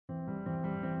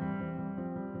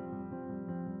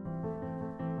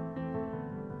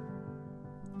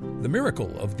The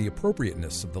miracle of the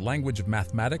appropriateness of the language of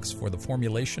mathematics for the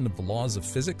formulation of the laws of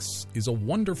physics is a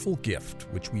wonderful gift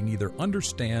which we neither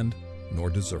understand nor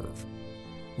deserve.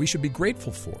 We should be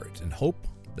grateful for it and hope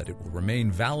that it will remain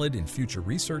valid in future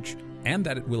research and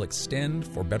that it will extend,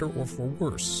 for better or for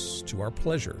worse, to our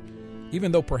pleasure,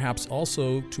 even though perhaps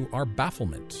also to our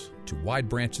bafflement, to wide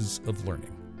branches of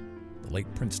learning. The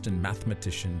late Princeton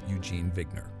mathematician Eugene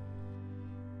Wigner.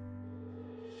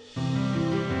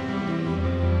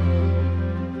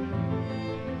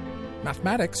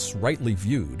 Mathematics, rightly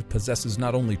viewed, possesses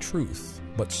not only truth,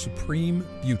 but supreme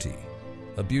beauty,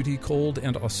 a beauty cold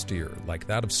and austere, like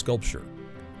that of sculpture,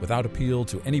 without appeal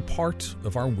to any part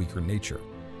of our weaker nature,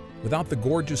 without the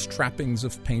gorgeous trappings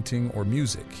of painting or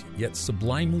music, yet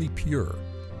sublimely pure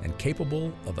and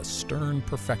capable of a stern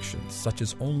perfection such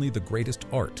as only the greatest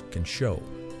art can show.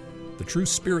 The true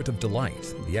spirit of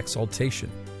delight, the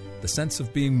exaltation, the sense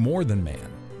of being more than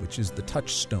man, which is the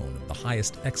touchstone of the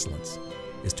highest excellence,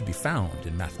 is to be found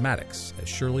in mathematics as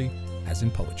surely as in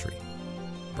poetry.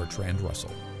 Bertrand Russell.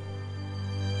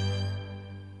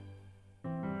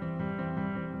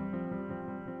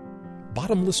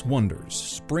 Bottomless wonders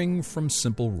spring from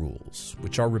simple rules,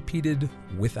 which are repeated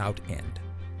without end.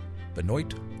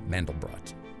 Benoit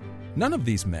Mandelbrot. None of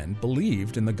these men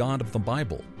believed in the God of the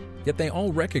Bible, yet they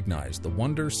all recognized the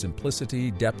wonder,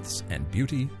 simplicity, depths, and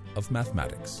beauty of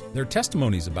mathematics. Their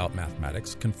testimonies about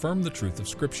mathematics confirm the truth of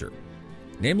Scripture,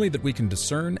 namely that we can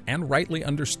discern and rightly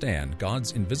understand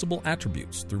God's invisible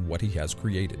attributes through what He has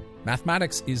created.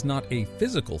 Mathematics is not a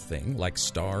physical thing like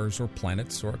stars or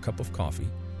planets or a cup of coffee,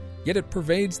 yet it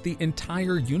pervades the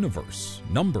entire universe.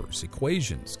 Numbers,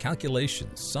 equations,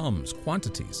 calculations, sums,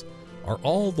 quantities are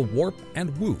all the warp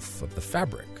and woof of the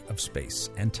fabric of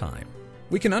space and time.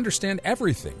 We can understand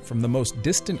everything from the most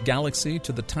distant galaxy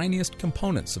to the tiniest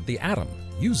components of the atom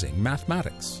using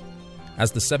mathematics.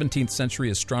 As the 17th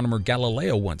century astronomer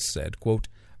Galileo once said, quote,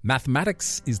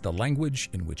 "Mathematics is the language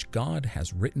in which God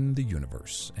has written the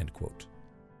universe," end quote.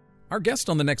 Our guest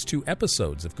on the next two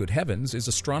episodes of Good Heavens is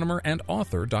astronomer and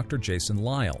author Dr. Jason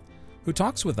Lisle, who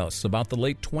talks with us about the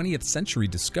late 20th century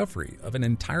discovery of an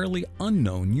entirely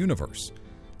unknown universe,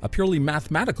 a purely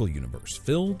mathematical universe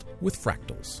filled with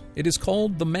fractals. It is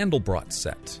called the Mandelbrot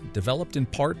set, developed in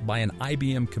part by an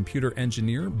IBM computer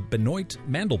engineer, Benoit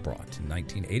Mandelbrot, in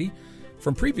 1980,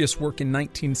 from previous work in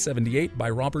 1978 by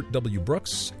Robert W.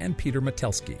 Brooks and Peter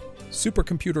Metelsky.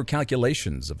 Supercomputer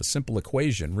calculations of a simple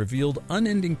equation revealed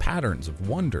unending patterns of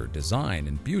wonder, design,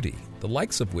 and beauty, the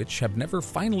likes of which have never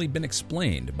finally been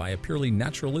explained by a purely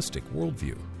naturalistic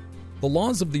worldview. The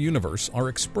laws of the universe are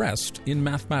expressed in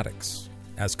mathematics.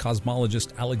 As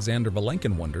cosmologist Alexander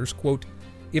Vilenkin wonders, quote,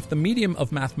 "If the medium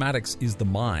of mathematics is the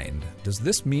mind, does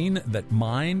this mean that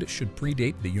mind should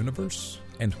predate the universe?"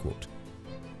 End quote.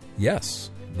 Yes,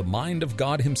 the mind of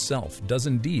God Himself does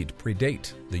indeed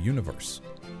predate the universe.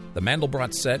 The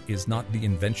Mandelbrot set is not the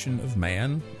invention of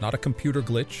man, not a computer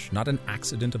glitch, not an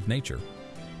accident of nature,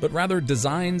 but rather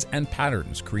designs and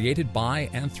patterns created by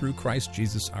and through Christ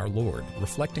Jesus our Lord,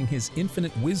 reflecting His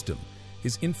infinite wisdom,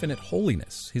 His infinite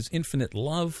holiness, His infinite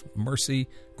love, mercy,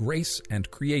 grace,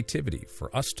 and creativity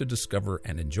for us to discover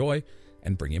and enjoy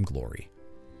and bring Him glory.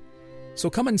 So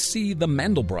come and see the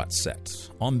Mandelbrot set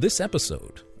on this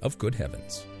episode of Good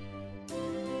Heavens.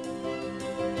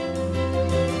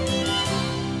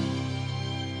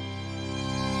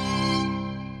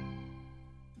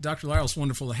 Dr. Lisle, it's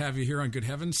wonderful to have you here on Good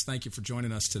Heavens. Thank you for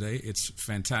joining us today. It's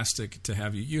fantastic to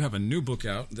have you. You have a new book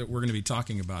out that we're going to be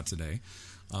talking about today.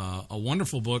 A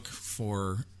wonderful book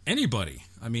for anybody.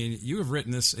 I mean, you have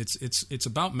written this. It's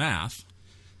about math,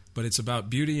 but it's about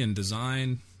beauty and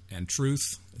design and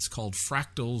truth. It's called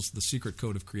Fractals, The Secret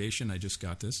Code of Creation. I just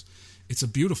got this. It's a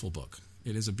beautiful book.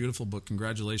 It is a beautiful book.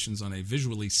 Congratulations on a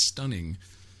visually stunning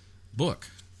book,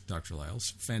 Dr. Lisle.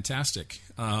 Fantastic.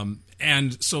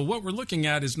 And so what we're looking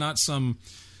at is not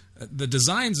the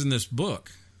designs in this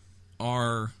book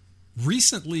are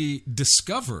recently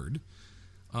discovered.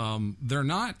 They're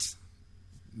not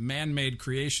man-made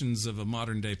creations of a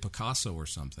modern-day Picasso or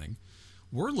something.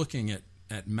 We're looking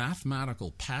at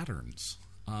mathematical patterns.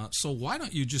 So why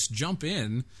don't you just jump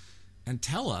in and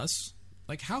tell us,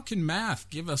 like, how can math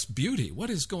give us beauty? What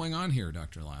is going on here,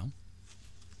 Dr. Lisle?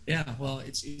 Yeah, well,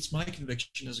 it's my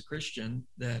conviction as a Christian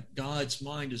that God's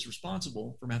mind is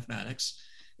responsible for mathematics,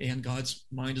 and God's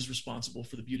mind is responsible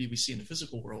for the beauty we see in the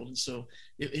physical world. And so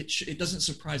it doesn't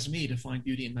surprise me to find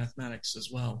beauty in mathematics as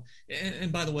well.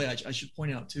 And by the way, I should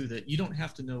point out, too, that you don't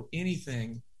have to know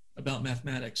anything about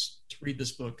mathematics to read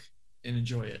this book and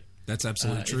enjoy it. That's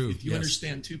absolutely true. If you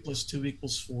understand 2 + 2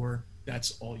 = 4,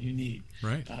 that's all you need.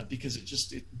 Right. Because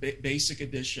basic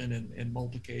addition and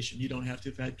multiplication. You don't have to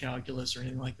have had calculus or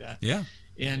anything like that. Yeah.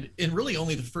 And really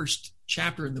only the first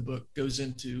chapter in the book goes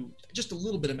into just a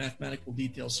little bit of mathematical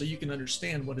detail so you can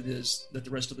understand what it is that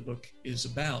the rest of the book is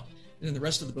about. And then the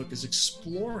rest of the book is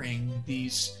exploring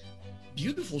these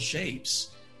beautiful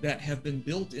shapes that have been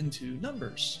built into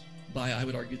numbers by, I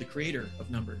would argue, the creator of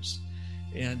numbers.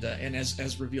 And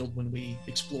as revealed when we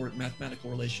explored mathematical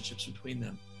relationships between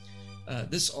them.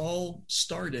 This all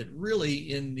started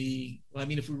really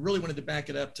if we really wanted to back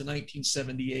it up to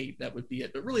 1978, that would be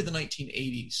it. But really the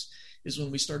 1980s is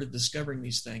when we started discovering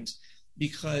these things,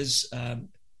 because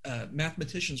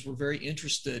mathematicians were very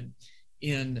interested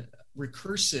in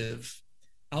recursive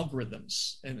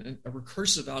algorithms. And a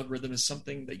recursive algorithm is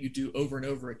something that you do over and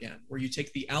over again, where you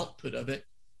take the output of it,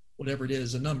 whatever it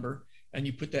is, a number, and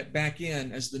you put that back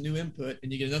in as the new input,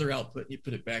 and you get another output, and you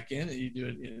put it back in, and you do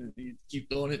it, you keep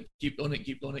doing it, keep doing it,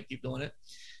 keep doing it, keep doing it.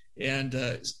 And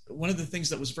one of the things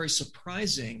that was very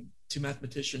surprising to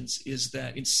mathematicians is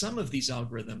that in some of these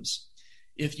algorithms,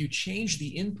 if you change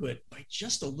the input by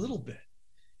just a little bit,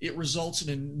 it results in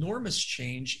enormous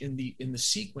change in the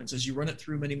sequence as you run it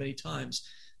through many, many times.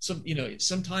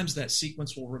 Sometimes that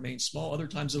sequence will remain small, other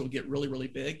times it'll get really, really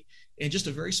big. And just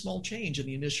a very small change in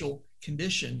the initial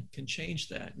condition can change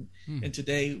that. And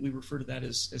today we refer to that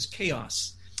as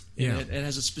chaos. Yeah. And it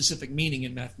has a specific meaning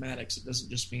in mathematics. It doesn't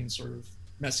just mean sort of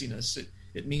messiness.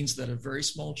 It means that a very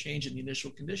small change in the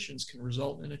initial conditions can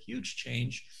result in a huge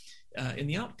change in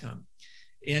the outcome.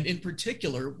 And in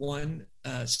particular, one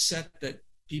set that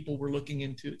people were looking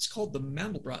into, it's called the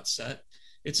Mandelbrot set.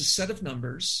 It's a set of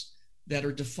numbers that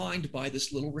are defined by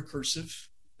this little recursive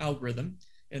algorithm.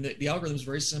 And the algorithm is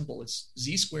very simple. It's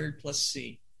z squared plus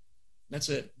c. That's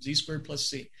it, z squared plus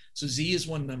c. So z is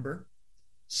one number,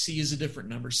 c is a different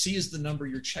number. C is the number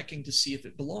you're checking to see if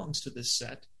it belongs to this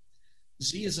set.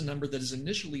 Z is a number that is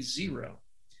initially 0.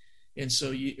 And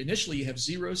so initially you have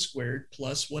 0 squared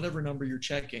plus whatever number you're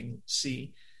checking,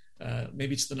 c.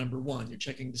 Maybe it's the number 1. You're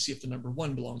checking to see if the number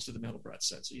 1 belongs to the Mandelbrot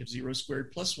set. So you have 0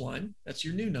 squared plus 1. That's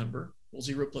your new number. Well,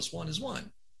 0 plus 1 is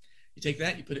 1. You take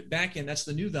that, you put it back in. That's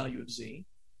the new value of z.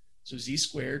 So z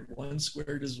squared, 1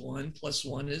 squared is 1, plus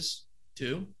 1 is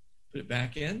 2. Put it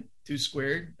back in. 2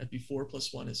 squared, that'd be 4,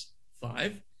 plus 1 is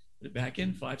 5. Put it back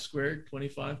in. 5 squared,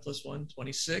 25 plus 1,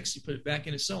 26. You put it back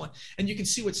in, and so on. And you can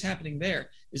see what's happening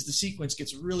there is the sequence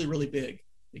gets really, really big.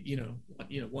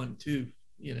 1, 2,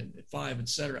 5,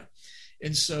 etc.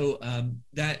 And so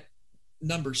that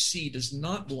number c does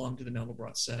not belong to the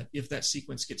Mandelbrot set if that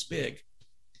sequence gets big.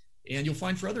 And you'll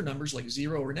find for other numbers like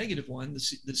 0 or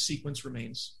 -1, the sequence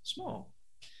remains small.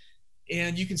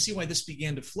 And you can see why this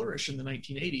began to flourish in the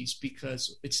 1980s,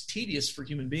 because it's tedious for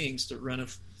human beings to run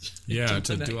to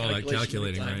do all that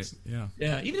calculating, right?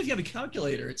 Yeah. Even if you have a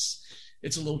calculator, it's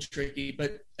a little tricky.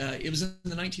 But it was in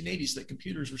the 1980s that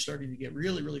computers were starting to get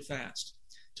really, really fast,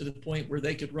 to the point where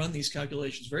they could run these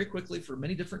calculations very quickly for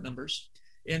many different numbers.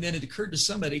 And then it occurred to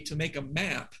somebody to make a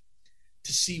map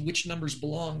to see which numbers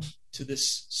belong to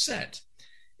this set.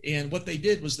 And what they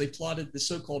did was they plotted the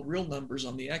so-called real numbers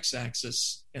on the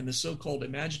x-axis and the so-called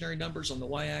imaginary numbers on the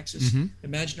y-axis. Mm-hmm.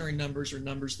 Imaginary numbers are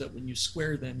numbers that when you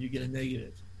square them, you get a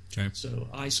negative. Okay. So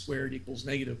I squared equals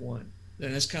 -1.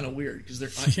 And that's kind of weird, because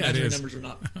imaginary numbers are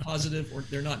not positive, or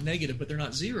they're not negative, but they're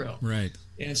not 0. Right.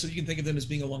 And so you can think of them as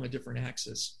being along a different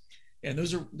axis. And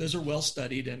those are well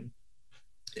studied, and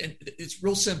it's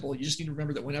real simple. You just need to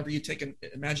remember that whenever you take an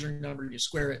imaginary number and you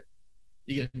square it,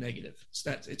 you get a negative.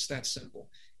 It's that simple.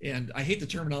 And I hate the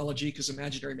terminology, because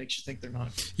imaginary makes you think they're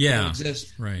not. They don't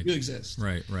exist. Right. They do exist.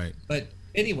 Right. But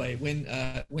anyway,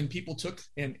 when people took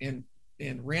and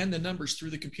ran the numbers through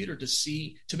the computer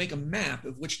to make a map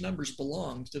of which numbers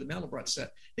belonged to the Mandelbrot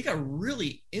set, they got a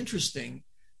really interesting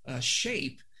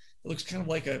shape. It looks kind of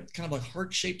like a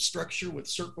heart-shaped structure with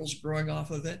circles growing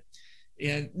off of it.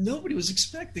 And nobody was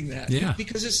expecting that,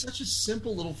 because it's such a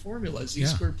simple little formula, z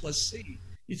squared plus c.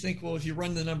 You think, well, if you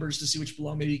run the numbers to see which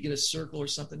belong, maybe you get a circle or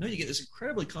something. No, you get this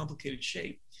incredibly complicated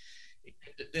shape.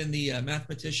 Then the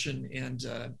mathematician and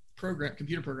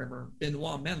computer programmer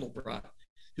Benoit Mandelbrot,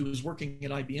 who was working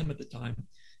at IBM at the time,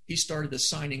 he started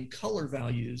assigning color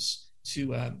values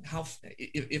to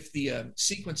if the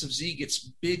sequence of z gets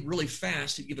big really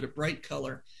fast, he'd give it a bright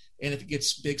color. And if it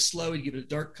gets big slow, you give it a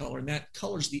dark color, and that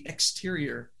colors the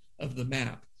exterior of the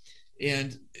map.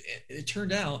 And it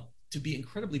turned out to be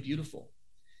incredibly beautiful.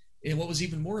 And what was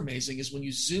even more amazing is when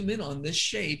you zoom in on this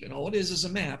shape, and all it is a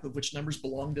map of which numbers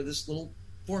belong to this little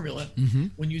formula. Mm-hmm.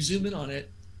 When you zoom in on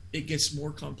it, it gets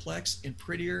more complex and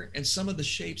prettier, and some of the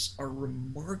shapes are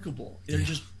remarkable. They're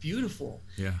just beautiful.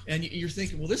 Yeah. And you're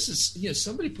thinking, well, this is,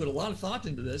 somebody put a lot of thought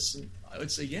into this. And I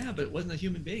would say, yeah, but it wasn't a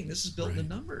human being. This is built into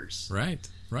numbers. Right.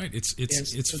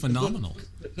 It's so phenomenal.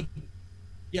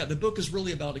 The book is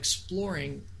really about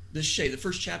exploring this shape. The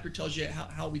first chapter tells you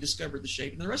how we discovered the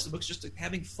shape, and the rest of the book is just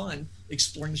having fun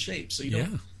exploring the shape. So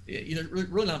there's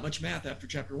really not much math after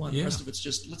chapter 1. The rest of it's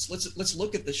just let's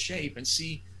look at the shape and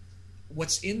see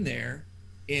what's in there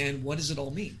and what does it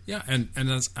all mean. Yeah, and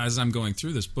as I'm going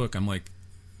through this book, I'm like,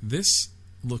 this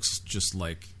looks just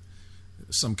like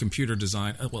some computer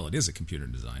design. Well, it is a computer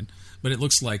design, but it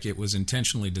looks like it was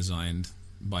intentionally designed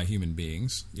by human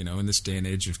beings. In this day and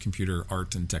age of computer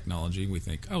art and technology, we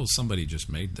think, oh, somebody just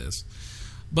made this.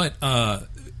 But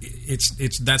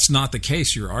that's not the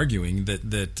case. You're arguing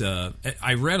that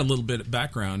I read a little bit of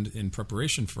background in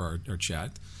preparation for our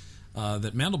chat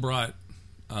that Mandelbrot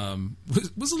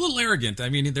was a little arrogant. I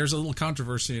mean, there's a little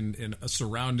controversy in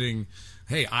surrounding,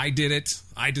 hey, I did it,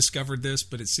 I discovered this,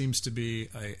 but it seems to be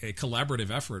a collaborative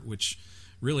effort, which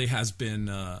really has been,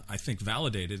 I think,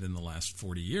 validated in the last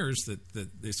 40 years that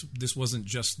this wasn't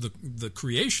just the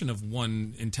creation of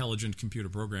one intelligent computer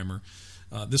programmer.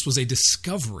 This was a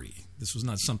discovery. This was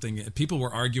not something people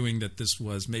were arguing that this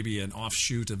was maybe an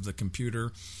offshoot of the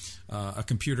computer, a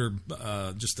byproduct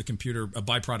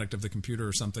of the computer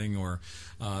or something, or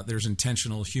there's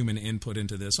intentional human input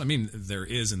into this. I mean, there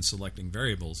is in selecting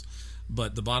variables,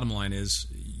 but the bottom line is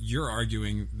you're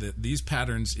arguing that these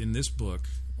patterns in this book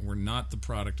were not the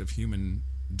product of human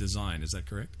design. Is that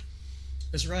correct?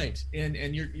 That's right,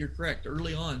 and you're correct.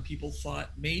 Early on, people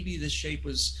thought maybe this shape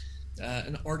was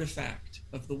an artifact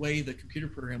of the way the computer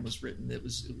program was written. It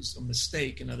was a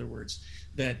mistake, in other words,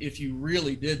 that if you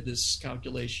really did this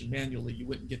calculation manually, you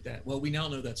wouldn't get that. Well, we now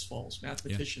know that's false.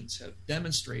 Mathematicians have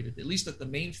demonstrated, at least that the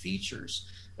main features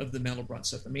of the Mandelbrot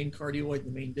set, the main cardioid, the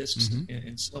main discs,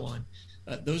 and so on,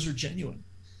 those are genuine.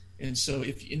 And so,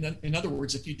 in other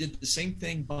words, if you did the same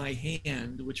thing by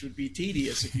hand, which would be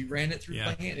tedious, if you ran it through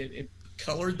by hand and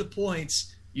colored the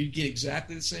points, you'd get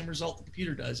exactly the same result the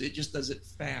computer does. It just does it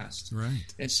fast. Right.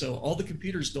 And so all the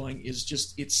computer's doing is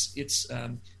just it's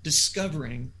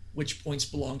discovering which points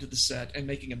belong to the set and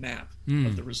making a map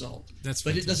of the result.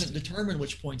 But it doesn't determine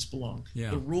which points belong.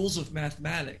 Yeah. The rules of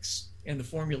mathematics and the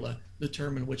formula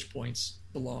determine which points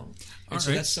belong. And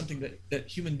so that's something that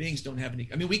human beings don't have any.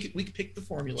 I mean, we could pick the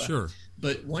formula. Sure.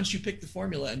 But once you pick the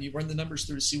formula and you run the numbers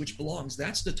through to see which belongs,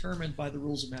 that's determined by the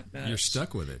rules of mathematics. You're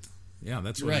stuck with it. Yeah,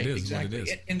 that's what it is. Exactly. What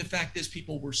it is. And the fact is,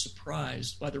 people were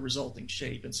surprised by the resulting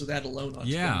shape, and so that alone ought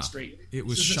to demonstrate it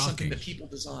was shocking. Something that people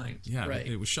designed. Yeah, right.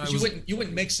 It was shocking. You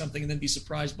wouldn't make something and then be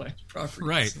surprised by its properties.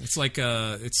 Right. It's like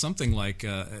it's something like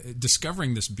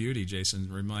discovering this beauty.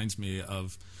 Jason, reminds me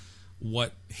of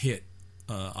what hit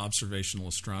observational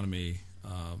astronomy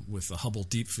with the Hubble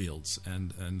Deep Fields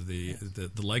and the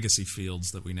legacy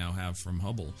fields that we now have from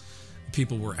Hubble.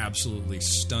 People were absolutely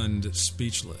stunned,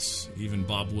 speechless. Even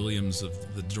Bob Williams,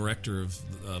 the director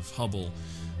of Hubble,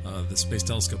 the Space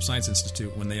Telescope Science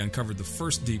Institute, when they uncovered the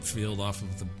first deep field off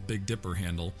of the Big Dipper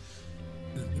handle,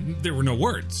 there were no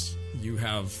words. You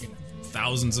have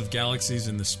thousands of galaxies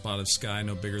in this spot of sky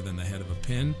no bigger than the head of a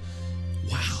pin.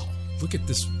 Wow, look at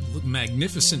this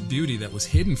magnificent beauty that was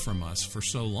hidden from us for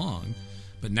so long.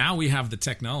 But now we have the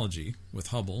technology with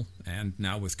Hubble and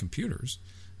now with computers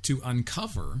to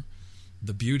uncover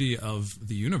the beauty of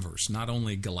the universe, not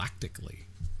only galactically,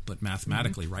 but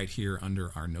mathematically right here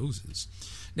under our noses.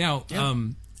 Now,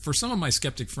 for some of my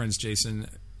skeptic friends, Jason,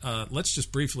 let's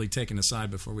just briefly take an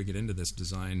aside before we get into this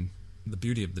design, the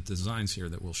beauty of the designs here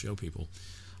that we'll show people.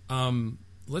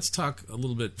 Let's talk a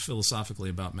little bit philosophically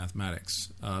about mathematics,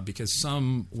 because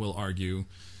some will argue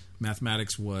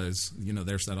mathematics was,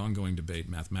 there's that ongoing debate,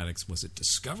 mathematics, was it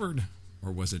discovered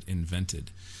or was it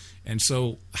invented? And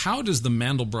so how does the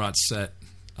Mandelbrot set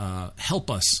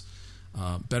help us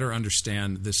better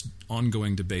understand this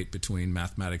ongoing debate between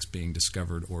mathematics being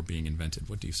discovered or being invented?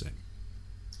 What do you say?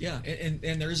 Yeah,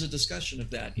 and there is a discussion of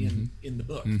that in the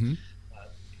book,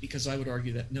 because I would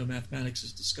argue that no, mathematics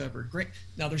is discovered. Great.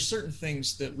 Now, there's certain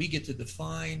things that we get to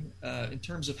define in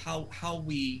terms of how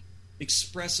we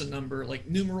express a number, like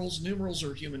numerals. Numerals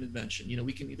are human invention.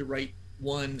 We can either write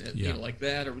one like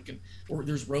that, or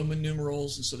there's Roman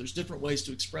numerals, and so there's different ways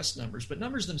to express numbers. But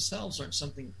numbers themselves aren't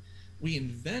something we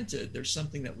invented. They're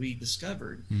something that we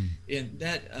discovered, and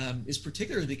that is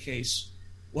particularly the case.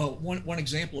 Well, one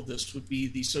example of this would be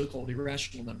the so-called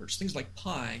irrational numbers, things like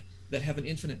pi that have an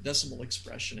infinite decimal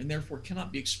expression and therefore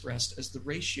cannot be expressed as the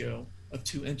ratio of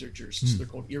two integers. So they're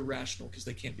called irrational because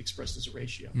they can't be expressed as a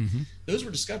ratio. Those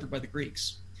were discovered by the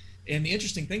Greeks. And the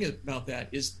interesting thing about that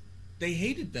is they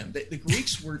hated them. The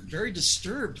Greeks were very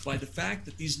disturbed by the fact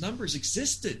that these numbers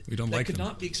existed that could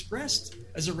not be expressed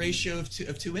as a ratio of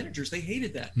two integers. They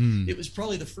hated that. It was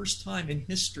probably the first time in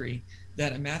history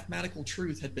that a mathematical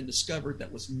truth had been discovered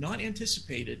that was not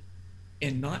anticipated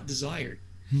and not desired.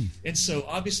 And so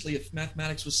obviously if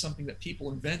mathematics was something that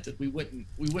people invented, we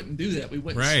wouldn't do that. We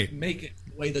wouldn't make it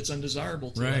in a way that's undesirable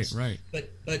to us.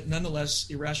 But nonetheless,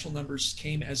 irrational numbers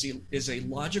came as a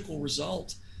logical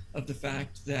result of the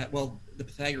fact that, well, the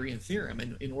Pythagorean theorem,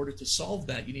 and in order to solve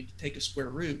that, you need to take a square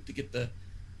root to get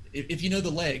if you know the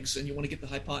legs and you want to get the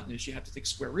hypotenuse, you have to take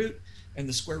square root, and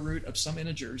the square root of some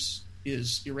integers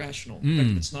is irrational. In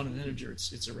fact, if it's not an integer,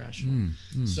 it's irrational.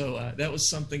 So that was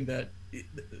something that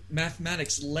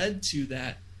mathematics led to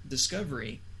that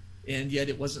discovery, and yet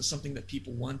it wasn't something that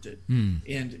people wanted. And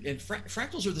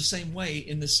fractals are the same way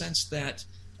in the sense that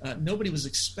nobody was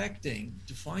expecting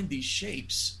to find these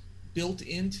shapes built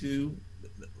into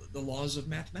the laws of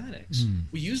mathematics.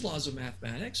 We use laws of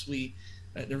mathematics.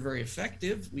 They're very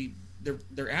effective.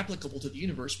 They're applicable to the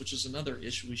universe, which is another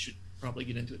issue we should probably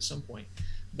get into at some point.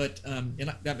 But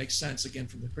and that makes sense, again,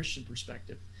 from the Christian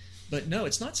perspective. But no,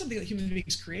 it's not something that human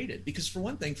beings created, because for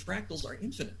one thing, fractals are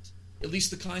infinite, at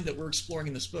least the kind that we're exploring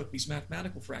in this book, these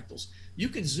mathematical fractals. You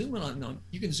can zoom in on them.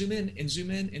 You can zoom in and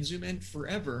zoom in and zoom in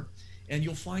forever, and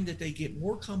you'll find that they get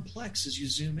more complex as you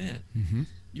zoom in.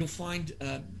 You'll find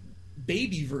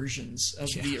baby versions of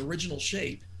the original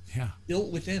shape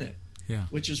built within it,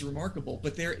 which is remarkable.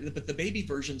 But the baby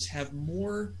versions have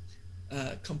more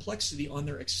complexity on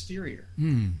their exterior.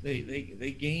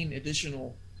 They gain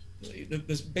additional.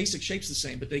 The basic shape's the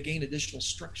same, but they gain additional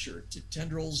structure to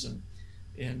tendrils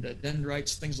and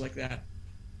dendrites, things like that.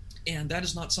 And that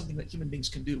is not something that human beings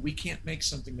can do. We can't make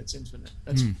something that's infinite.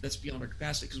 That's beyond our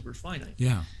capacity because we're finite.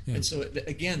 And so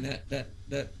again,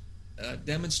 that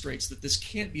demonstrates that this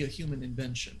can't be a human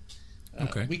invention.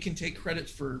 We can take credit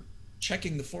for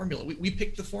checking the formula. We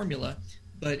picked the formula,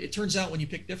 but it turns out when you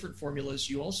pick different formulas,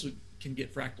 you also can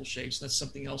get fractal shapes. That's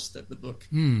something else that the book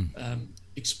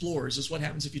explores, is what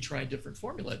happens if you try a different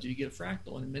formula. Do you get a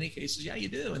fractal? And in many cases, you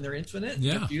do, and they're infinite, and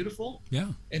they're beautiful.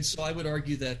 And so I would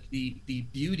argue that the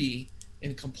beauty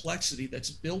and complexity that's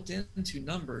built into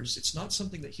numbers, it's not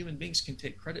something that human beings can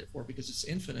take credit for because it's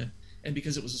infinite and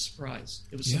because it was a surprise.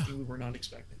 It was something we were not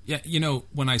expecting.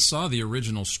 When I saw the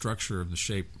original structure of the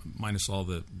shape, minus all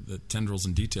the tendrils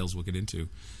and details we'll get into,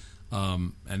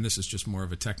 and this is just more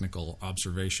of a technical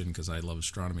observation because I love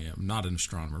astronomy. I'm not an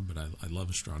astronomer, but I love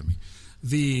astronomy.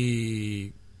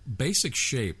 The basic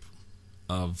shape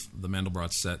of the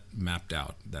Mandelbrot set mapped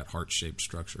out, that heart-shaped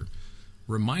structure,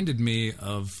 reminded me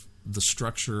of the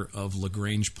structure of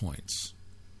Lagrange points.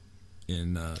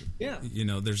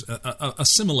 There's a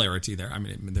similarity there. I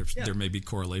mean, there may be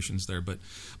correlations there, but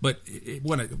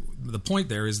the point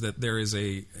there is that there is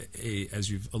a as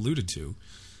you've alluded to,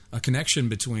 a connection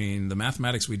between the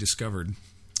mathematics we discovered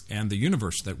and the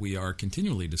universe that we are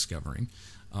continually discovering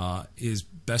is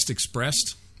best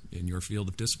expressed in your field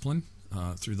of discipline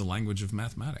through the language of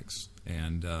mathematics.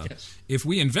 And if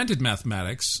we invented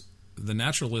mathematics, the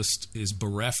naturalist is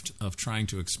bereft of trying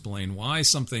to explain why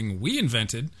something we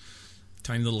invented,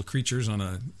 tiny little creatures on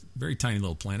a very tiny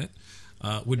little planet,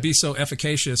 would be so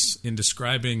efficacious in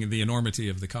describing the enormity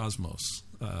of the cosmos.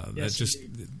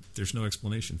 There's no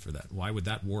explanation for that. Why would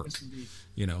that work?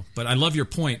 But I love your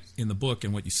point in the book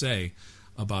and what you say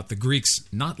about the Greeks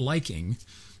not liking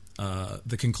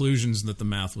the conclusions that the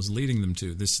math was leading them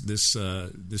to. This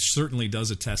certainly does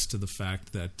attest to the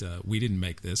fact that we didn't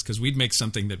make this because we'd make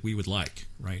something that we would like,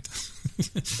 right?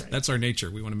 That's our nature.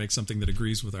 We want to make something that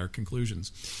agrees with our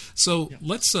conclusions. So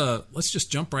let's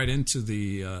just jump right into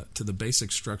the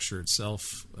basic structure itself,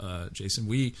 Jason.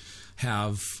 We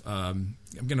have I'm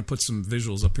going to put some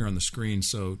visuals up here on the screen,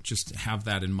 so just have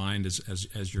that in mind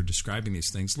as you're describing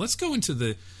these things. Let's go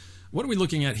into what are we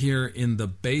looking at here in the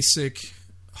basic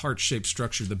heart-shaped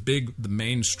structure, the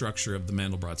main structure of the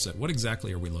Mandelbrot set. What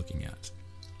exactly are we looking at?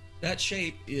 That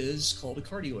shape is called a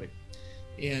cardioid.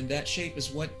 And that shape is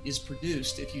what is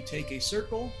produced if you take a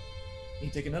circle, you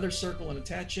take another circle and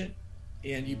attach it,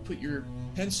 and you put your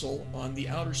pencil on the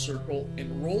outer circle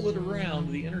and roll it around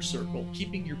the inner circle,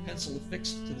 keeping your pencil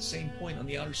affixed to the same point on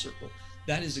the outer circle.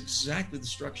 That is exactly the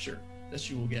structure that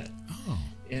you will get. Oh.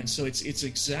 And so it's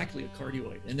exactly a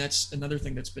cardioid. And that's another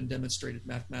thing that's been demonstrated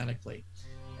mathematically.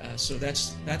 So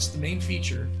that's the main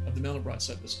feature of the Mandelbrot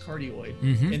set, this cardioid.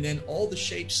 And then all the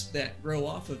shapes that grow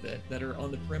off of it that are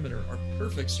on the perimeter are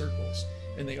perfect circles.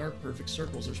 And they are perfect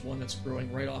circles. There's one that's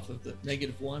growing right off of the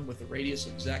 -1 with a radius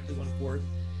of exactly 1/4.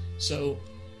 So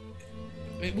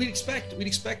I mean, we'd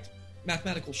expect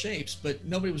mathematical shapes, but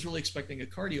nobody was really expecting a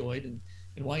cardioid. And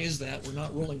why is that? We're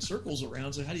not rolling circles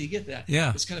around, so how do you get that?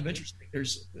 Yeah. It's kind of interesting.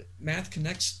 Math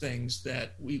connects things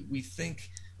that we think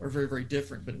are very, very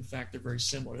different, but in fact they're very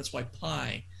similar. That's why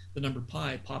pi, the number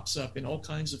pi, pops up in all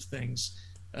kinds of things,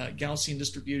 Gaussian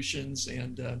distributions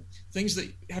and things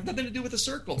that have nothing to do with a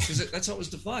circle, because that's how it was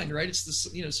defined, right? It's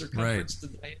the circumference, the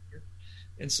diameter,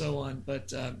 and so on.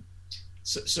 But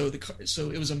so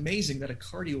it was amazing that a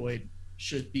cardioid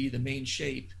should be the main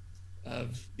shape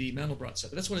of the Mandelbrot set.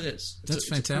 But that's what it is. That's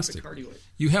fantastic. It's a perfect cardioid.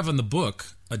 You have in the book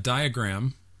a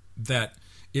diagram that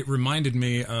it reminded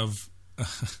me of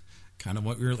kind of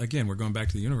what we're going back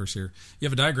to the universe here. You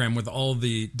have a diagram with all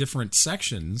the different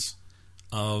sections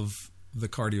of the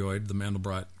cardioid, the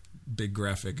Mandelbrot big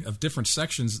graphic, of different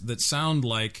sections that sound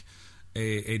like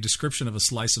a description of a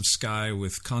slice of sky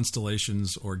with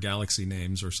constellations or galaxy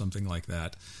names or something like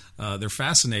that. They're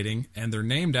fascinating, and they're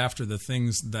named after the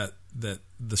things that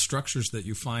the structures that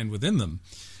you find within them.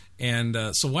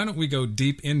 And so why don't we go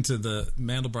deep into the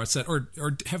Mandelbrot set, or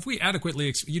have we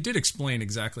adequately you did explain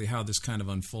exactly how this kind of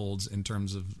unfolds in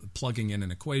terms of plugging in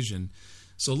an equation.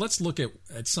 So let's look at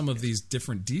some of these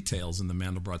different details in the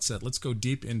Mandelbrot set. Let's go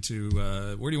deep into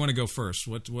where do you want to go first?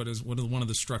 What are one of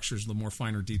the structures, the more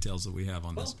finer details that we have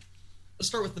on this? Let's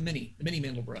start with the mini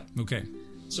Mandelbrot. Okay.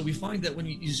 So we find that when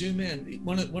you zoom in,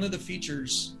 one of the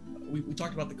features, we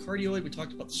talked about the cardioid, we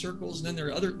talked about the circles, and then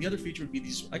the other feature would be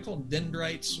these, I call them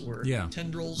dendrites or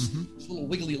tendrils, these little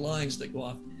wiggly lines that go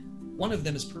off. One of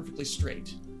them is perfectly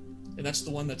straight, and that's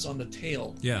the one that's on the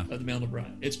tail of the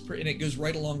Mandelbrot. And it goes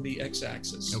right along the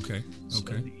x-axis. Okay. So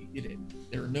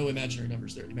there are no imaginary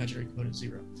numbers there. The imaginary component is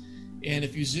 0. And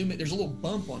if you zoom in, there's a little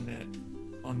bump on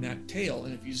that tail,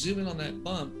 and if you zoom in on that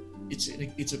bump,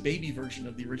 it's a baby version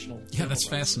of the original. Yeah, that's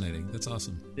fascinating. That's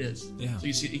awesome. It is. Yeah. So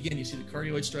you see the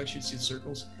cardioid structure, you see the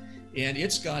circles, and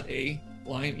it's got a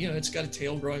line. It's got a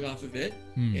tail growing off of it,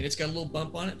 and it's got a little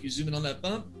bump on it. If you zoom in on that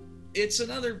bump, it's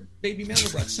another baby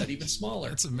Mandelbrot set, even smaller.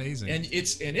 That's amazing. And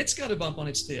it's got a bump on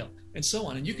its tail, and so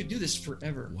on. And you could do this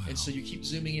forever. Wow. And so you keep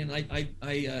zooming in. I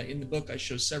in the book I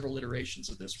show several iterations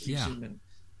of this. Where you zoom in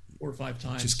 4 or 5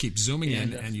 times. Just keep zooming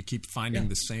in, and you keep finding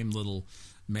the same little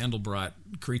Mandelbrot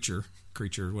creature,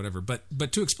 whatever.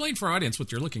 But to explain for our audience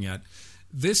what you're looking at,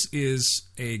 this is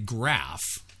a graph.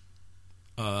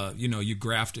 You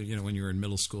graphed it, when you're in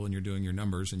middle school and you're doing your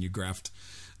numbers, and you graphed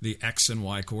the x and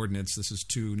y coordinates. This is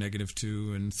 2,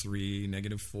 -2, and 3,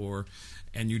 -4,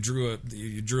 and you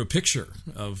drew a picture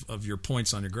of your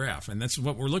points on your graph. And that's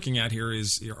what we're looking at here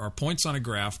is our points on a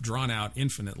graph drawn out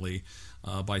infinitely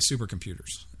by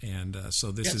supercomputers. And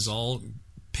so this is all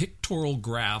pictorial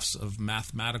graphs of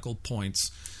mathematical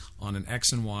points on an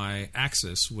x and y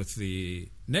axis, with the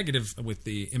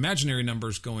imaginary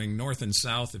numbers going north and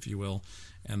south, if you will,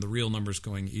 and the real numbers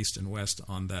going east and west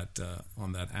on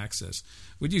that axis.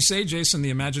 Would you say, Jason, the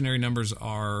imaginary numbers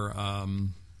are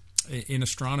in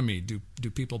astronomy? Do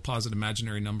people posit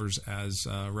imaginary numbers as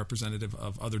representative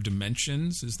of other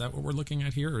dimensions? Is that what we're looking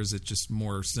at here, or is it just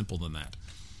more simple than that?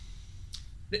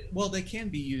 Well, they can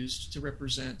be used to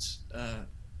represent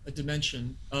a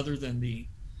dimension other than the.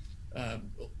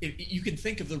 You can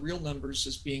think of the real numbers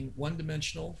as being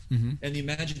one-dimensional, and the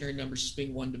imaginary numbers as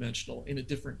being one-dimensional in a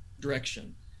different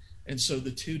direction, and so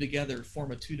the two together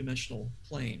form a two-dimensional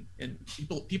plane. And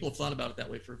people have thought about it that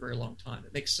way for a very long time.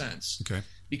 It makes sense,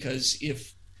 because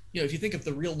if you think of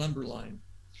the real number line,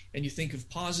 and you think of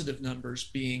positive numbers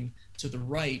being to the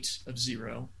right of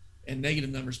 0, and negative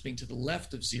numbers being to the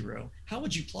left of 0, how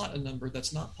would you plot a number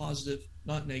that's not positive,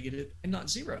 not negative, and not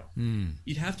 0?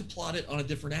 You'd have to plot it on a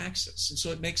different axis. And so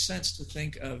it makes sense to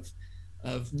think of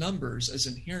numbers as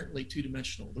inherently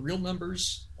two-dimensional. The real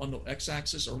numbers on the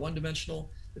x-axis are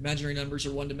one-dimensional. The imaginary numbers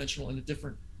are one-dimensional in a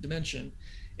different dimension.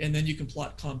 And then you can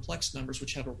plot complex numbers,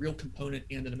 which have a real component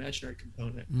and an imaginary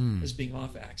component as being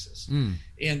off-axis.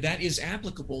 And that is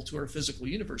applicable to our physical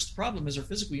universe. The problem is our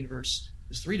physical universe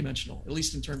is three-dimensional, at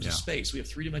least in terms of space. We have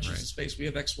 3 dimensions of space. We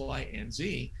have X, Y, and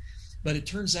Z. But it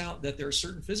turns out that there are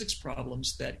certain physics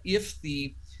problems that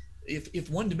if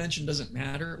one dimension doesn't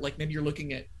matter, like maybe you're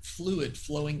looking at fluid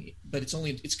flowing, but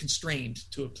it's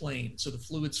constrained to a plane, so the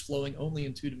fluid's flowing only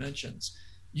in 2 dimensions,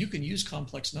 you can use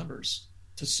complex numbers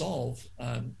to solve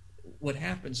what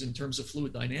happens in terms of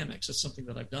fluid dynamics. That's something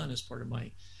that I've done as part of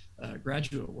my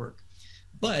graduate work.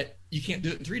 But you can't do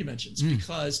it in 3 dimensions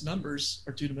because numbers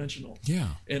are 2-dimensional. Yeah.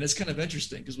 And it's kind of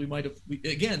interesting because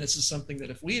this is something that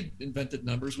if we had invented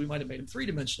numbers, we might have made them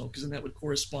 3-dimensional, because then that would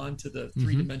correspond to the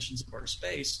 3 dimensions of our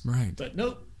space. Right. But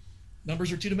nope,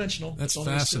 numbers are 2-dimensional. That's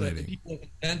fascinating. People have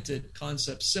invented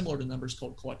concepts similar to numbers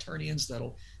called quaternions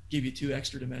that'll give you 2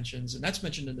 extra dimensions, and that's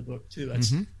mentioned in the book too.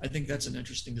 I think that's an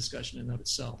interesting discussion in and of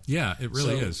itself. Yeah, it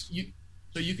really is.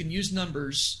 So you can use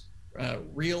numbers,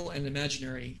 real and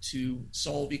imaginary, to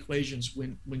solve equations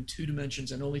when 2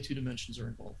 dimensions and only 2 dimensions are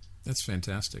involved. That's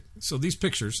fantastic. So these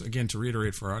pictures, again, to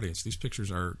reiterate for our audience, these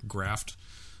pictures are graphed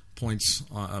points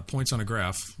on a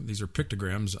graph. These are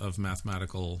pictograms of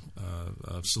mathematical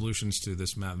solutions to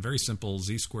this very simple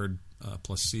z squared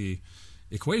plus c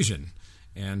equation.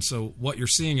 And so what you're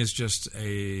seeing is just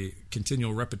a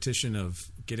continual repetition of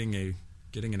getting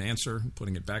an answer,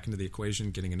 putting it back into the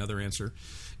equation, getting another answer.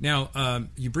 Now,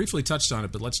 you briefly touched on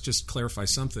it, but let's just clarify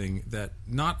something, that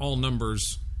not all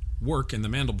numbers work in the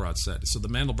Mandelbrot set. So the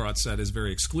Mandelbrot set is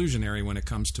very exclusionary when it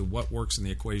comes to what works in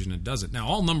the equation and doesn't. Now,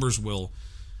 all numbers will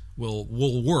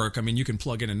work. I mean, you can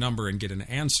plug in a number and get an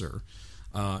answer,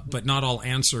 but not all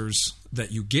answers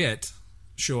that you get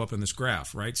show up in this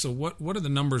graph, right? So what are the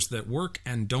numbers that work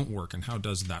and don't work, and how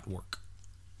does that work?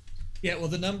 Yeah, well,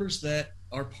 the numbers that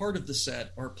are part of the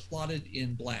set are plotted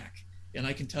in black. And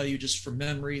I can tell you just from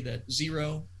memory that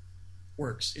 0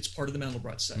 works. It's part of the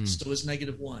Mandelbrot set. So is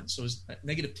 -1. So is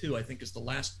 -2, I think, is the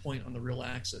last point on the real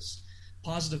axis.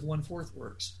 Positive 1/4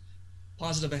 works.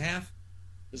 Positive 1/2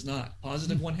 does not.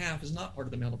 Positive 1/2 is not part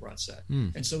of the Mandelbrot set.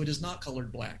 And so it is not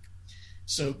colored black.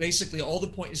 So basically all the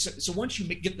points, so once you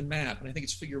get the map, and I think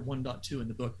it's figure 1.2 in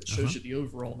the book that shows you the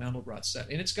overall Mandelbrot set,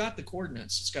 and it's got the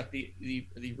coordinates, it's got the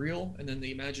real and then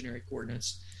the imaginary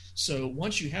coordinates. So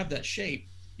once you have that shape,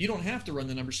 you don't have to run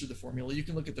the numbers through the formula. You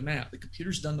can look at the map. The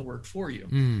computer's done the work for you.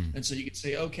 And so you could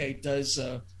say, okay, does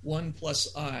 1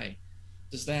 plus I,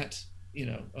 does that,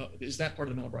 is that part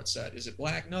of the Mandelbrot set? Is it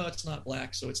black? No, it's not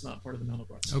black, so it's not part of the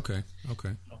Mandelbrot set. Okay.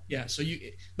 Yeah, so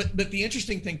but the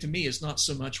interesting thing to me is not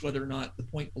so much whether or not the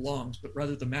point belongs, but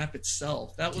rather the map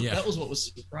itself. That was what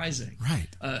was surprising. Right.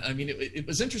 I mean, it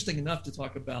was interesting enough to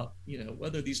talk about,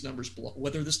 whether these numbers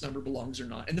whether this number belongs or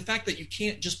not, and the fact that you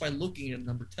can't just by looking at a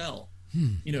number tell.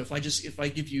 If I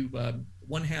give you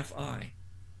 1/2 I,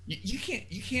 you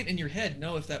can't in your head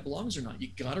know if that belongs or not. You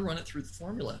got to run it through the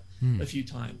formula a few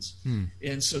times,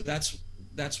 and so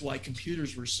that's why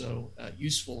computers were so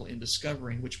useful in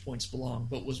discovering which points belong.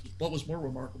 But what was more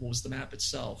remarkable was the map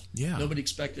itself. Yeah, nobody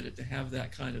expected it to have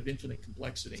that kind of infinite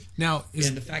complexity. Now,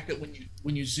 and the fact that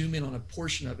when you zoom in on a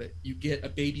portion of it, you get a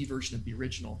baby version of the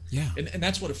original. Yeah, and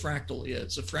that's what a fractal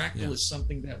is. A fractal is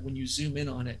something that when you zoom in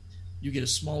on it, you get a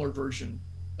smaller version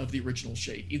of the original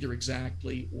shape, either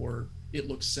exactly or it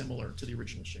looks similar to the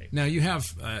original shape. Now you have,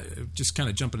 just kind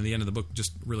of jumping to the end of the book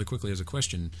just really quickly as a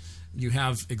question, you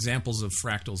have examples of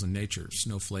fractals in nature,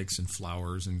 snowflakes and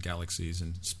flowers and galaxies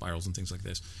and spirals and things like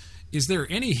this. Is there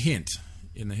any hint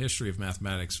in the history of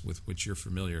mathematics with which you're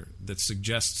familiar that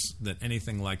suggests that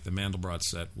anything like the Mandelbrot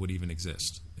set would even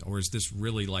exist? Or is this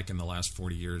really like in the last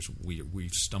 40 years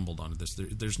we've stumbled onto this?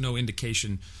 There's no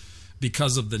indication,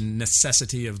 because of the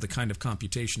necessity of the kind of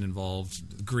computation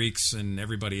involved, Greeks and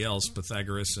everybody else,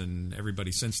 Pythagoras and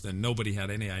everybody since then, nobody had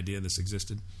any idea this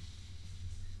existed?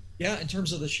 Yeah, in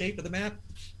terms of the shape of the map,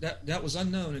 that was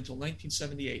unknown until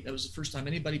 1978. That was the first time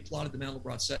anybody plotted the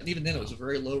Mandelbrot set, and even then it was a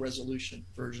very low resolution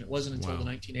version. It wasn't until the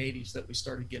 1980s that we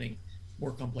started getting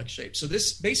more complex shapes. So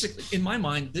this basically, in my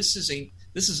mind, this is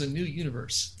a new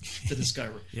universe to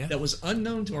discover that was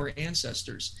unknown to our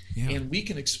ancestors, and we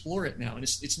can explore it now. And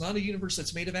it's not a universe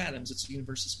that's made of atoms; it's a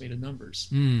universe that's made of numbers.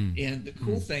 And the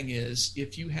cool thing is,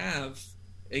 if you have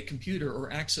a computer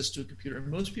or access to a computer, and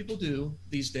most people do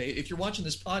these days. If you're watching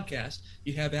this podcast,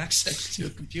 you have access to a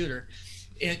computer,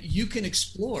 and you can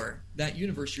explore that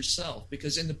universe yourself.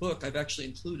 Because in the book, I've actually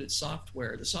included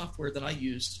software, the software that I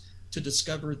used to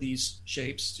discover these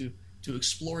shapes, to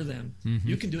explore them.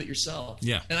 You can do it yourself.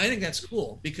 Yeah. And I think that's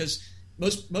cool, because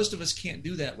most of us can't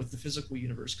do that with the physical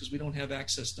universe because we don't have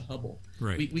access to Hubble.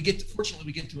 Right. Fortunately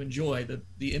we get to enjoy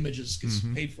the images because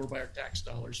paid for by our tax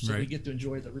dollars, so we get to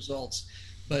enjoy the results.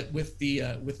 But with the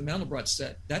Mandelbrot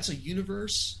set, that's a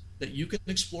universe that you can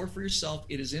explore for yourself.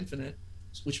 It is infinite,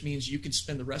 which means you can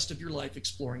spend the rest of your life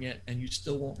exploring it, and you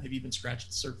still won't have even scratched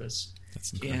the surface.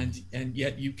 That's incredible. And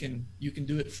yet you can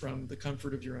do it from the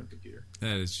comfort of your own computer.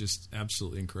 That is just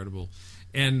absolutely incredible.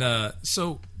 And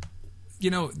so,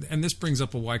 and this brings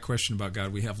up a why question about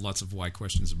God. We have lots of why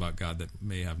questions about God that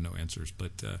may have no answers,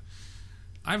 but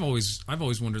I've always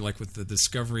wondered, like with the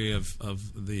discovery of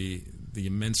the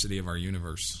immensity of our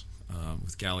universe,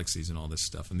 with galaxies and all this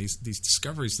stuff, and these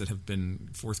discoveries that have been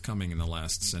forthcoming in the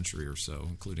last century or so,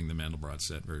 including the Mandelbrot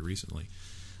set very recently.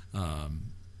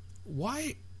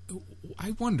 Why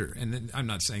I wonder, and I'm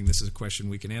not saying this is a question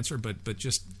we can answer, but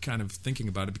just kind of thinking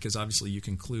about it, because obviously you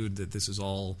conclude that this is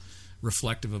all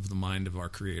reflective of the mind of our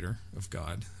Creator, of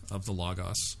God, of the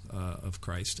Logos, of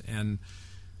Christ. And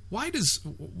why does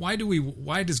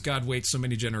God wait so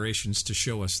many generations to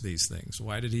show us these things?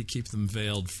 Why did He keep them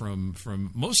veiled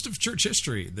from most of church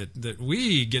history, that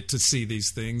we get to see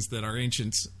these things that our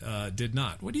ancients did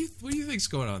not? What do you think's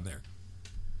going on there?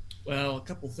 Well, a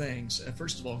couple things.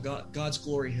 First of all, God's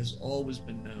glory has always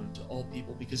been known to all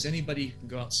people, because anybody can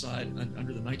go outside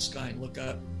under the night sky and look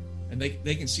up, and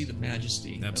they can see the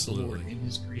majesty Absolutely. of the Lord in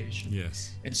His creation.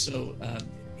 Yes. And so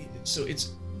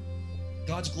it's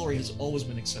God's glory has always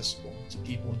been accessible to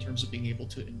people in terms of being able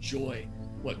to enjoy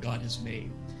what God has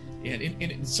made. And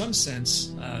in some sense,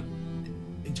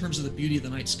 in terms of the beauty of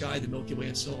the night sky, the Milky Way,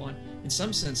 and so on, in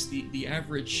some sense, the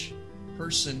average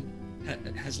person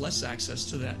has less access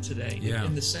to that today,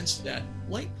 in the sense that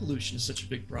light pollution is such a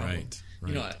big problem.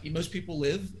 Right. Most people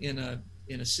live in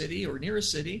a city or near a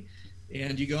city,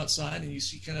 and you go outside and you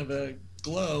see kind of a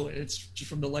glow, and it's just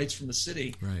from the lights from the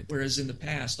city. Right. Whereas in the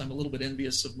past, I'm a little bit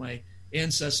envious of my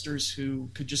ancestors who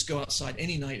could just go outside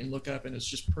any night and look up, and it's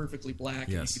just perfectly black,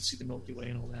 and you could see the Milky Way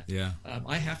and all that. Yeah.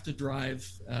 I have to drive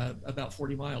about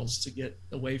 40 miles to get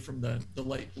away from the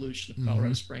light pollution of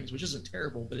Colorado Springs, which isn't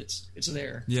terrible, but it's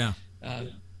there. Yeah.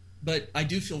 But I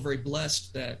do feel very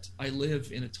blessed that I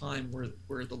live in a time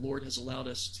where the Lord has allowed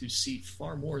us to see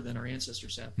far more than our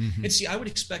ancestors have. And see, I would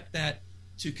expect that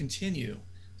to continue.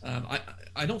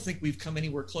 I don't think we've come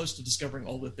anywhere close to discovering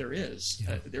all that there is.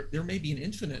 Yeah. There may be an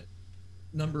infinite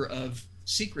number of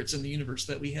secrets in the universe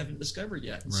that we haven't discovered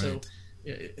yet. Right. So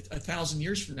 1,000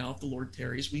 years from now, if the Lord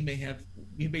tarries, we may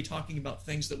be talking about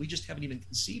things that we just haven't even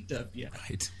conceived of yet.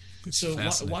 Right. So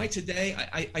why today?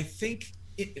 I think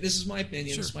this is my opinion.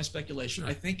 Sure. This is my speculation.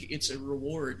 Sure. I think it's a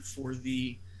reward for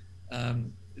the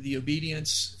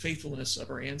obedience, faithfulness of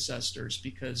our ancestors,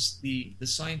 because the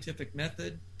scientific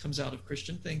method comes out of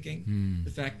Christian thinking.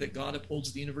 The fact that God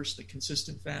upholds the universe in a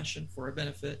consistent fashion for our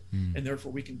benefit, and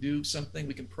therefore we can do something.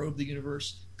 We can probe the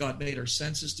universe. God made our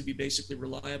senses to be basically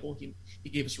reliable. He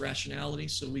gave us rationality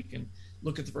so we can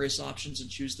look at the various options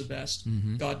and choose the best.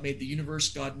 God made the universe.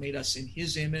 God made us in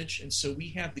His image, and so we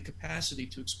have the capacity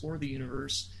to explore the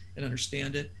universe and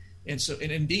understand it. And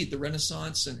indeed, the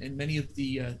Renaissance and many of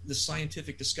the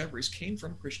scientific discoveries came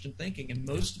from Christian thinking, and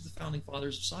most of the founding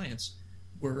fathers of science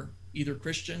were either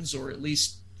Christians or at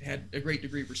least had a great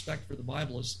degree of respect for the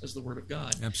Bible as the Word of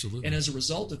God. Absolutely. And as a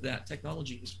result of that,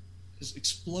 technology has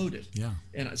exploded. Yeah.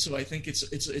 And so I think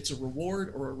it's a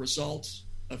reward or a result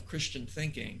of Christian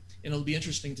thinking, and it'll be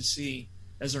interesting to see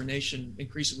as our nation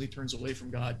increasingly turns away from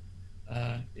God.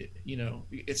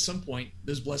 At some point,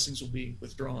 those blessings will be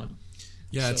withdrawn.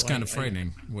 Yeah, it's kind of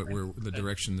frightening the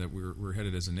direction that we're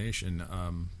headed as a nation.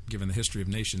 Given the history of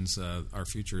nations, our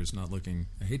future is not looking.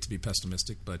 I hate to be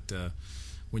pessimistic, but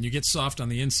when you get soft on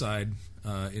the inside,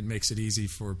 it makes it easy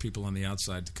for people on the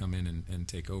outside to come in and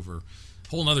take over.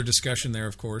 Whole other discussion there,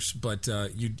 of course. But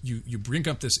you bring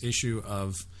up this issue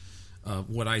of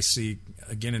what I see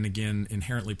again and again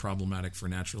inherently problematic for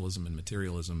naturalism and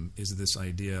materialism is this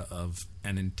idea of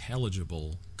an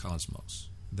intelligible cosmos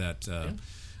that.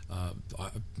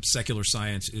 Secular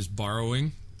science is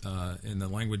borrowing, in the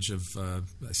language of,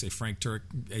 I say, Frank Turek,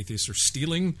 atheists are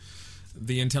stealing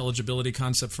the intelligibility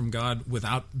concept from God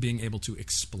without being able to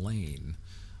explain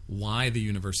why the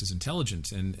universe is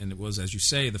intelligent. And it was, as you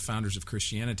say, the founders of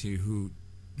Christianity who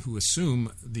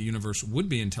assume the universe would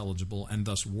be intelligible and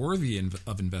thus worthy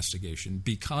of investigation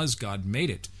because God made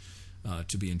it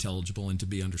to be intelligible and to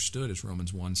be understood, as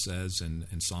Romans 1 says,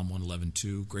 and Psalm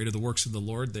 111:2. Great are the works of the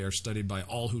Lord; they are studied by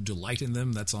all who delight in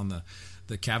them. That's on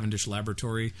the Cavendish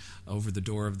Laboratory over the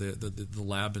door of the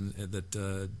lab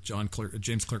that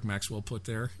James Clerk Maxwell put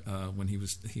there when he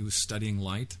was studying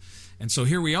light. And so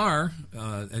here we are,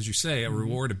 as you say, a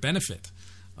reward, a benefit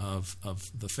of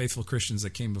the faithful Christians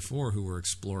that came before who were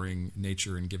exploring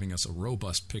nature and giving us a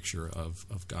robust picture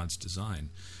of God's design.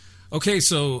 Okay,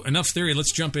 so enough theory.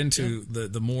 Let's jump into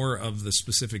the more of the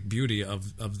specific beauty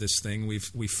of this thing.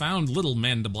 We found little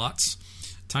Mandelblots,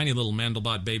 tiny little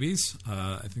Mandelbrot babies.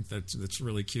 I think that's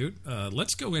really cute.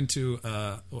 Let's go into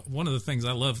one of the things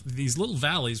I love: these little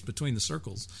valleys between the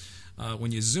circles.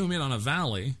 When you zoom in on a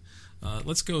valley,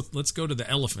 let's go to the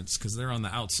elephants because they're on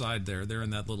the outside there. They're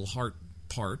in that little heart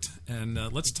part, and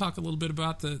let's talk a little bit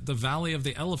about the Valley of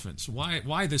the Elephants.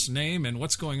 Why this name and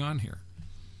what's going on here?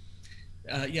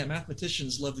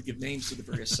 Mathematicians love to give names to the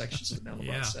various sections of the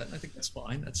Mandelbrot set, and I think that's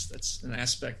fine. That's an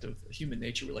aspect of human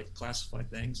nature. We like to classify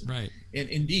things. Right. And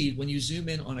indeed, when you zoom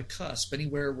in on a cusp,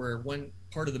 anywhere where one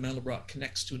part of the Mandelbrot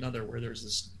connects to another, where there's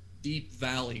this deep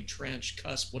valley, trench,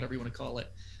 cusp, whatever you want to call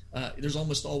it, there's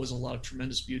almost always a lot of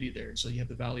tremendous beauty there. So you have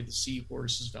the Valley of the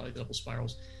Seahorses, Valley of the Double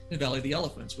Spirals, and the Valley of the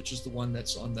Elephants, which is the one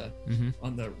that's on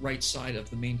the right side of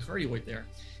the main cardioid there.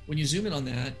 When you zoom in on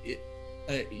that,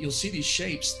 you'll see these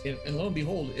shapes, and lo and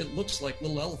behold, it looks like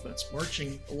little elephants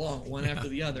marching along one after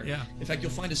the other. Yeah. In fact,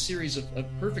 you'll find a series of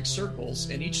perfect circles,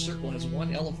 and each circle has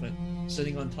one elephant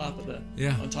sitting on top of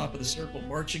the circle,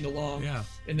 marching along. Yeah.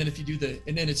 And then if you do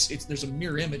there's a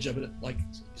mirror image of it, like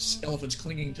elephants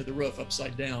clinging to the roof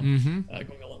upside down,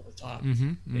 going along the top.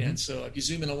 And so if you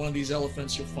zoom in on one of these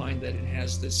elephants, you'll find that it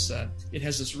has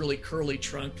this really curly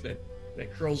trunk that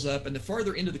curls up, and the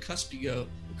farther into the cusp you go,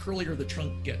 the curlier the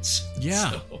trunk gets. Yeah,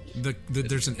 so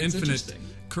there's an infinite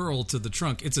curl to the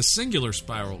trunk. It's a singular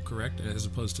spiral, correct, as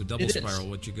opposed to a double spiral,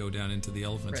 which you go down into the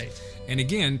elephants. Right. And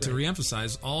again, to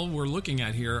reemphasize, all we're looking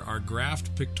at here are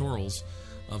graphed pictorials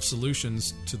of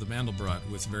solutions to the Mandelbrot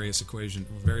with various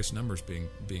numbers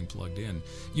being plugged in.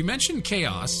 You mentioned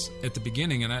chaos at the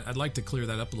beginning, and I'd like to clear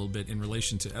that up a little bit in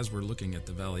relation to, as we're looking at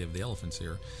the Valley of the Elephants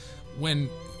here.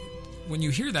 When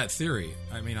you hear that theory,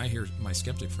 I mean, I hear my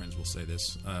skeptic friends will say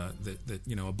this, that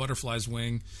a butterfly's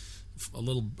wing, a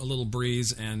little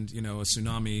breeze, and a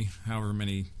tsunami, however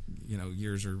many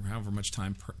years or however much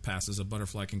time passes, a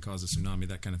butterfly can cause a tsunami,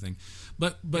 that kind of thing.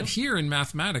 But here in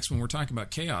mathematics, when we're talking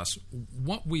about chaos,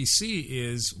 what we see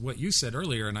is what you said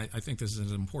earlier, and I think this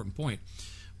is an important point.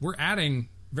 We're adding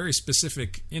very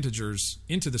specific integers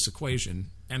into this equation,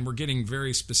 and we're getting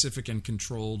very specific and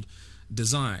controlled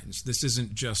designs. This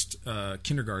isn't just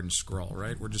kindergarten scrawl,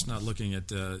 right? We're just not looking at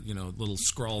little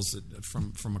scrawls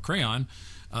from a crayon.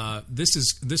 This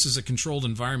is a controlled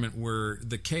environment where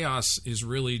the chaos is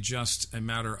really just a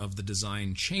matter of the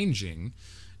design changing,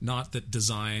 not that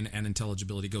design and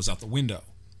intelligibility goes out the window.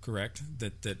 Correct?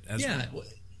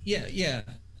 Yeah.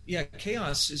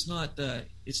 Chaos is not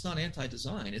it's not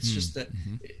anti-design. It's just that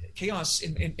chaos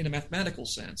in a mathematical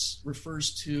sense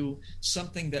refers to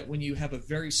something that when you have a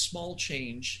very small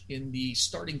change in the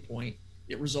starting point,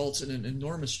 it results in an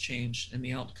enormous change in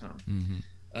the outcome.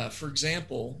 For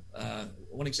example,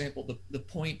 the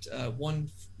point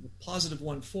positive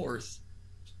 1/4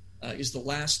 is the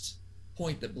last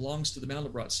point that belongs to the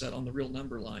Mandelbrot set on the real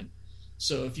number line.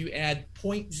 So if you add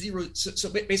 0.0, so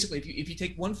basically, if you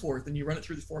take 1/4 and you run it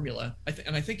through the formula,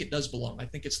 I think it does belong. I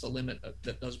think it's the limit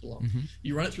that does belong.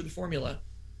 You run it through the formula,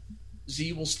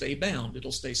 z will stay bound.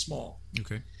 It'll stay small.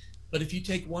 Okay. But if you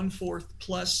take 1/4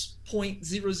 plus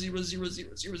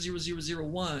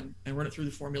 0.00000001 and run it through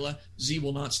the formula, z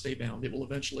will not stay bound. It will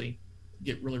eventually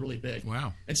get really, really big.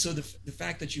 Wow. And so the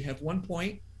fact that you have one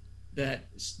point that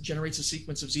generates a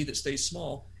sequence of z that stays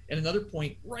small, and another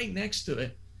point right next to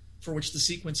it for which the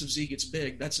sequence of z gets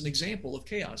big, that's an example of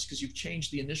chaos, because you've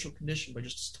changed the initial condition by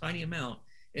just a tiny amount,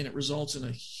 and it results in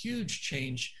a huge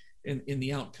change in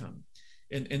the outcome.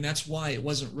 And that's why it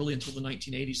wasn't really until the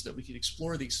 1980s that we could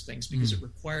explore these things, because it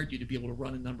required you to be able to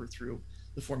run a number through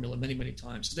the formula many, many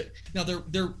times. Now,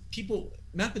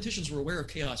 mathematicians were aware of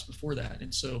chaos before that,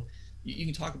 and so you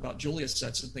can talk about Julia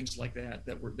sets and things like that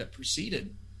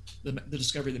preceded the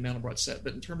discovery of the Mandelbrot set.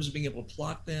 But in terms of being able to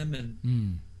plot them and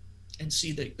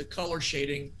see the color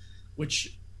shading,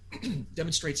 which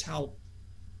demonstrates how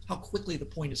quickly the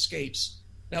point escapes,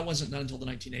 that wasn't done until the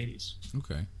 1980s.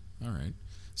 Okay, all right.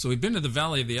 So we've been to the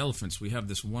Valley of the Elephants. We have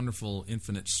this wonderful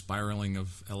infinite spiraling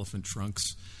of elephant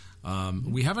trunks.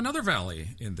 We have another valley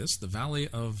in this, the Valley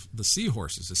of the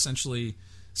Seahorses. Essentially,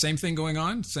 same thing going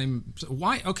on.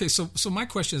 Why? Okay, so my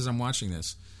question is, I'm watching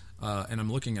this, and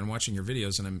I'm looking and watching your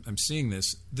videos, and I'm seeing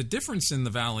this. The difference in the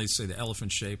valleys, say the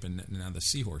elephant shape and now the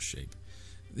seahorse shape.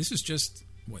 This is just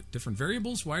different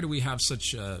variables. Why do we have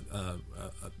such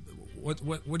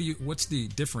what's the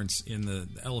difference in the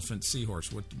elephant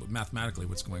seahorse? What mathematically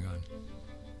what's going on?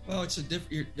 Well,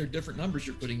 they're different numbers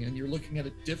you're putting in. You're looking at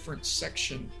a different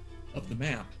section of the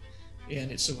map,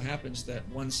 and it so happens that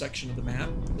one section of the map,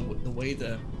 the way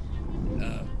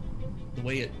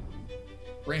it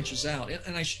branches out,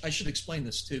 and I should explain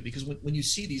this too, because when you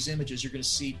see these images, you're going to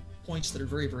see points that are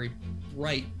very, very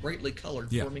brightly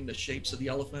colored, forming the shapes of the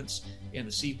elephants and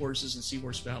the seahorses and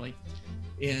Seahorse Valley.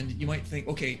 And you might think,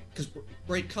 okay, because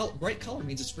bright color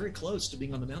means it's very close to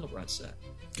being on the Mandelbrot set.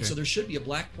 Okay. So there should be a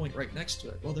black point right next to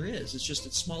it. Well, there is. It's just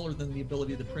it's smaller than the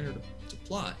ability of the printer to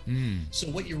plot. So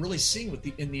what you're really seeing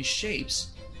in these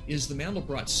shapes is the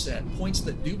Mandelbrot set. Points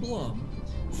that do belong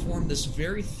form this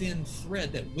very thin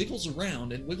thread that wiggles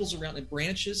around and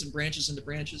branches and branches into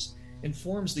branches and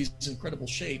forms these incredible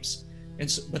shapes.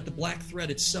 But the black thread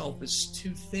itself is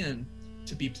too thin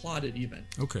to be plotted even.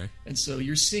 Okay. And so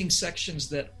you're seeing sections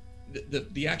that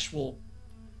the actual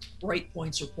bright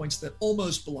points are points that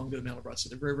almost belong to the Mandelbrot set.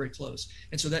 They're very, very close.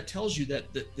 And so that tells you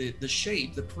that the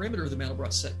shape, the perimeter of the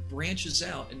Mandelbrot set branches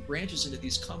out and branches into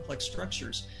these complex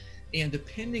structures. And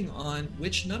depending on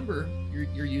which number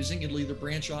you're using, it'll either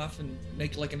branch off and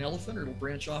make like an elephant, or it'll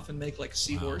branch off and make like a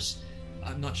seahorse.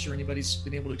 Wow. I'm not sure anybody's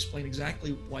been able to explain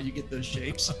exactly why you get those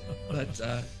shapes, but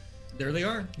there they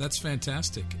are. That's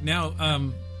fantastic.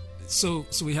 Now, so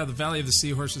we have the Valley of the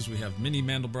Seahorses, we have mini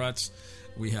Mandelbrots,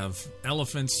 we have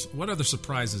elephants. What other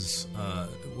surprises,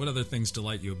 what other things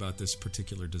delight you about this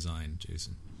particular design,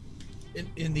 Jason?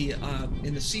 In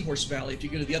the Seahorse Valley, if you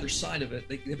go to the other side of it,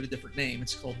 they give it a different name.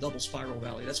 It's called Double Spiral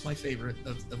Valley. That's my favorite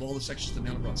of all the sections of the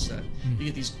Mandelbrot set. Mm-hmm. You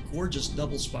get these gorgeous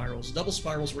double spirals. Double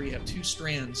spirals where you have two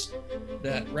strands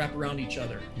that wrap around each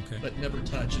other, but never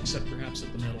touch, except perhaps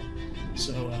at the middle.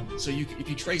 So if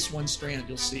you trace one strand,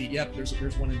 you'll see,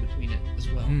 there's one in between it as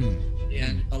well.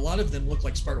 And a lot of them look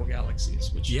like spiral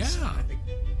galaxies, which is, I think,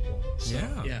 cool. So,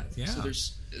 So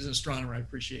as an astronomer, I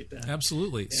appreciate that.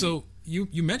 Absolutely. And so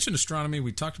you mentioned astronomy.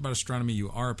 We talked about astronomy. You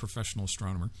are a professional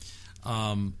astronomer.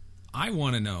 I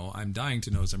want to know, I'm dying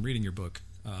to know as I'm reading your book,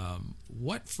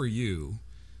 what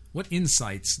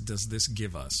insights does this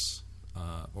give us,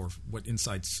 or what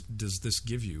insights does this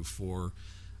give you for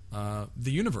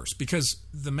the universe? Because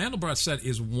the Mandelbrot set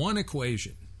is one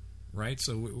equation, right?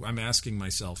 So I'm asking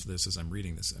myself this as I'm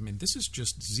reading this. I mean, this is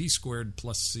just z squared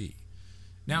plus c.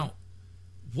 Now,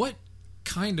 what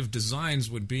kind of designs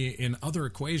would be in other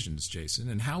equations, Jason,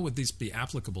 and how would these be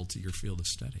applicable to your field of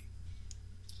study?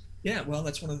 Yeah, well,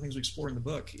 that's one of the things we explore in the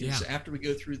book. Is after we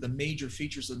go through the major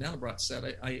features of the Mandelbrot set,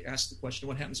 I ask the question,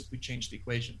 what happens if we change the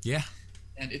equation? Yeah.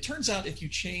 And it turns out if you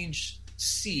change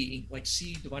c, like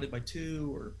c divided by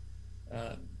 2 or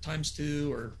times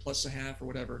 2 or plus a half or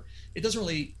whatever, it doesn't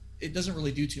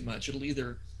really do too much. It'll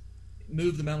either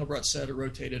move the Mandelbrot set or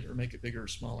rotate it or make it bigger or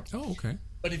smaller. Oh, okay.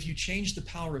 But if you change the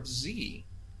power of z,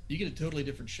 you get a totally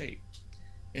different shape.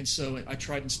 And so I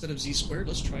tried, instead of z squared,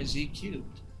 let's try z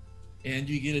cubed. And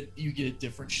you get a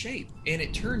different shape. And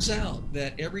it turns out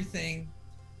that everything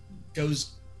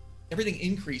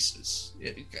increases,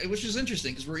 which is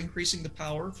interesting because we're increasing the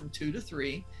power from 2 to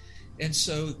 3. And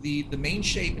so the main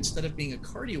shape, instead of being a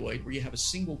cardioid where you have a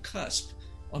single cusp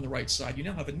on the right side, you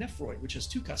now have a nephroid, which has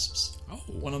 2 cusps. Oh.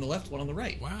 One on the left, one on the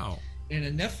right. Wow. And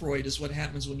a nephroid is what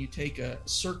happens when you take a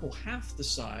circle half the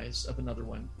size of another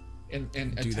one and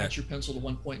attach your pencil to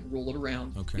one point and roll it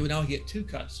around. Okay. You would now get 2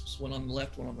 cusps, one on the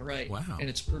left, one on the right. Wow. And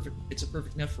it's perfect. It's a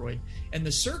perfect nephroid. And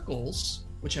the circles,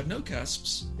 which have no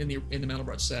cusps in the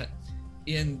Mandelbrot set,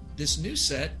 in this new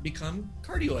set become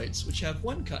cardioids, which have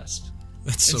 1 cusp.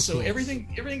 That's so cool. So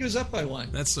everything goes up by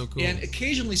 1. That's so cool. And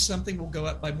occasionally something will go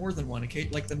up by more than 1.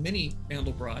 Like the mini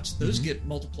Mandelbrots, those get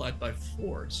multiplied by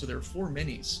 4. So there are 4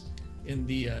 minis in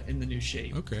the new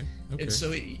shape. Okay. And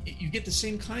so you get the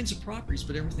same kinds of properties,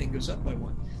 but everything goes up by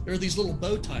 1. There are these little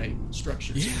bow tie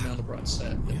structures in the Mandelbrot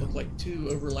set that look like 2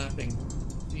 overlapping,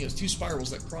 2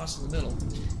 spirals that cross in the middle.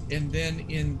 And then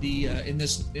in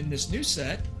this new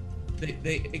set,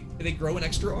 they grow an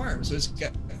extra arm. So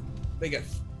they got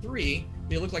 3.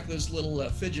 They look like those little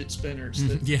fidget spinners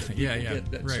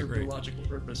that serve a logical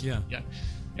purpose. Yeah.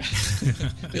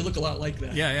 They look a lot like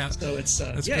that. So it's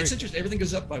it's interesting. Everything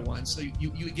goes up by 1. So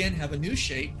you again have a new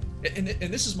shape, and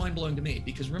this is mind blowing to me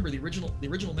because remember the original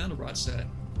Mandelbrot set,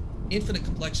 infinite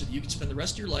complexity. You can spend the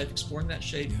rest of your life exploring that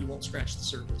shape. You won't scratch the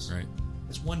surface. Right.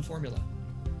 It's one formula.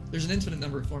 There's an infinite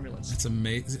number of formulas. That's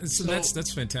amazing. So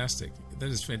that's fantastic. That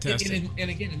is fantastic.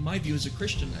 And again, in my view as a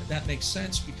Christian, that makes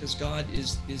sense because God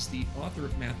is the author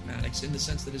of mathematics in the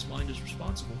sense that his mind is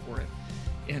responsible for it.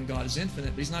 And God is infinite,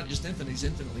 but he's not just infinite, he's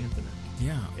infinitely infinite.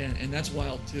 Yeah. And that's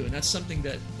wild too. And that's something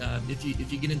that if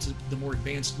you get into the more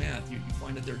advanced math, you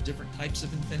find that there are different types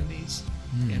of infinities,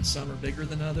 and some are bigger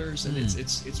than others, and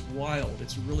it's wild.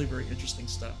 It's really very interesting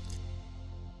stuff.